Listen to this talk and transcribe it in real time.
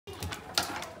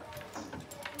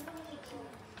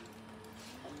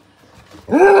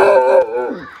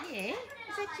Yeah, is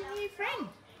that your new friend?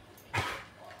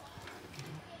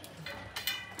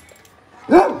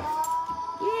 Yeah.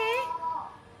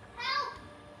 Help!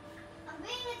 I'm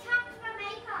being attacked by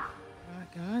Maker.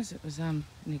 Right guys, it was an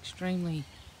extremely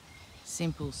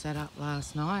simple setup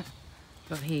last night.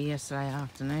 Got here yesterday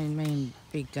afternoon, me and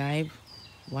Big Dave,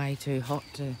 way too hot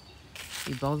to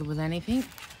be bothered with anything.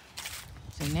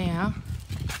 So now,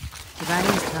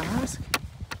 today's task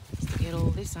is to get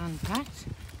all this unpacked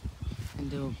and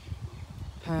do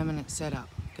a permanent setup.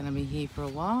 Gonna be here for a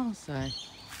while, so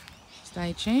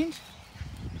stay tuned,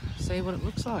 see what it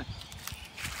looks like.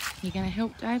 You gonna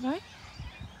help Davo? You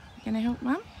gonna help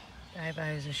Mum?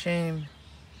 Davo's assumed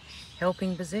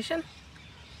helping position.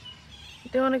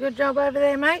 You doing a good job over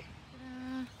there, mate?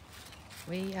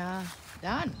 We are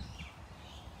done.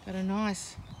 Got a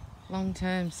nice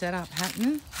long-term setup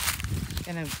happening.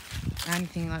 Only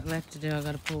thing left to do, I've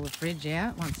got to pull the fridge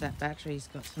out once that battery's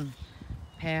got some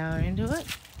power into it.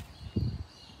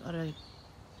 Got a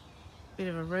bit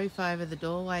of a roof over the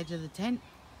doorway to the tent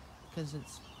because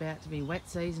it's about to be wet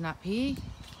season up here.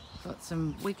 Got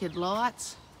some wicked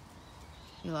lights.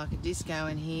 Feel like a disco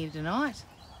in here tonight.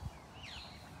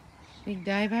 Big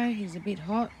Davo, he's a bit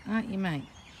hot, aren't you, mate?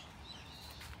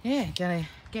 Yeah, gonna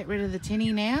get rid of the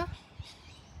tinny now.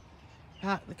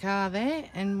 Park the car there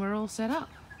and we're all set up.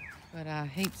 Got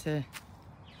heaps of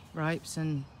ropes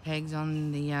and pegs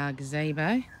on the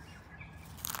gazebo.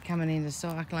 Coming into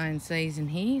cyclone season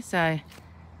here, so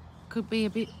could be a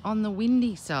bit on the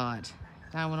windy side.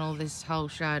 Don't want all this whole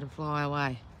show to fly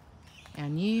away. Our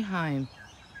new home.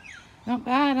 Not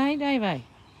bad, eh, Davo?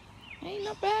 Hey,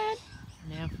 not bad.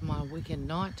 Now for my wicked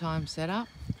nighttime setup.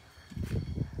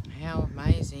 How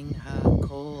amazing are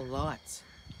core lights.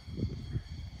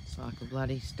 It's like a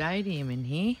bloody stadium in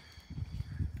here.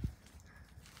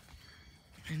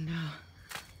 And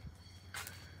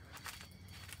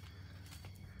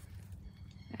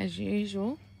as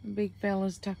usual, the big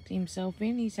fella's tucked himself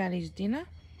in. He's had his dinner,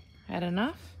 had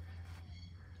enough.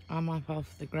 I'm up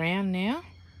off the ground now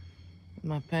with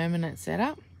my permanent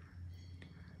setup.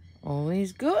 All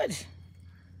is good.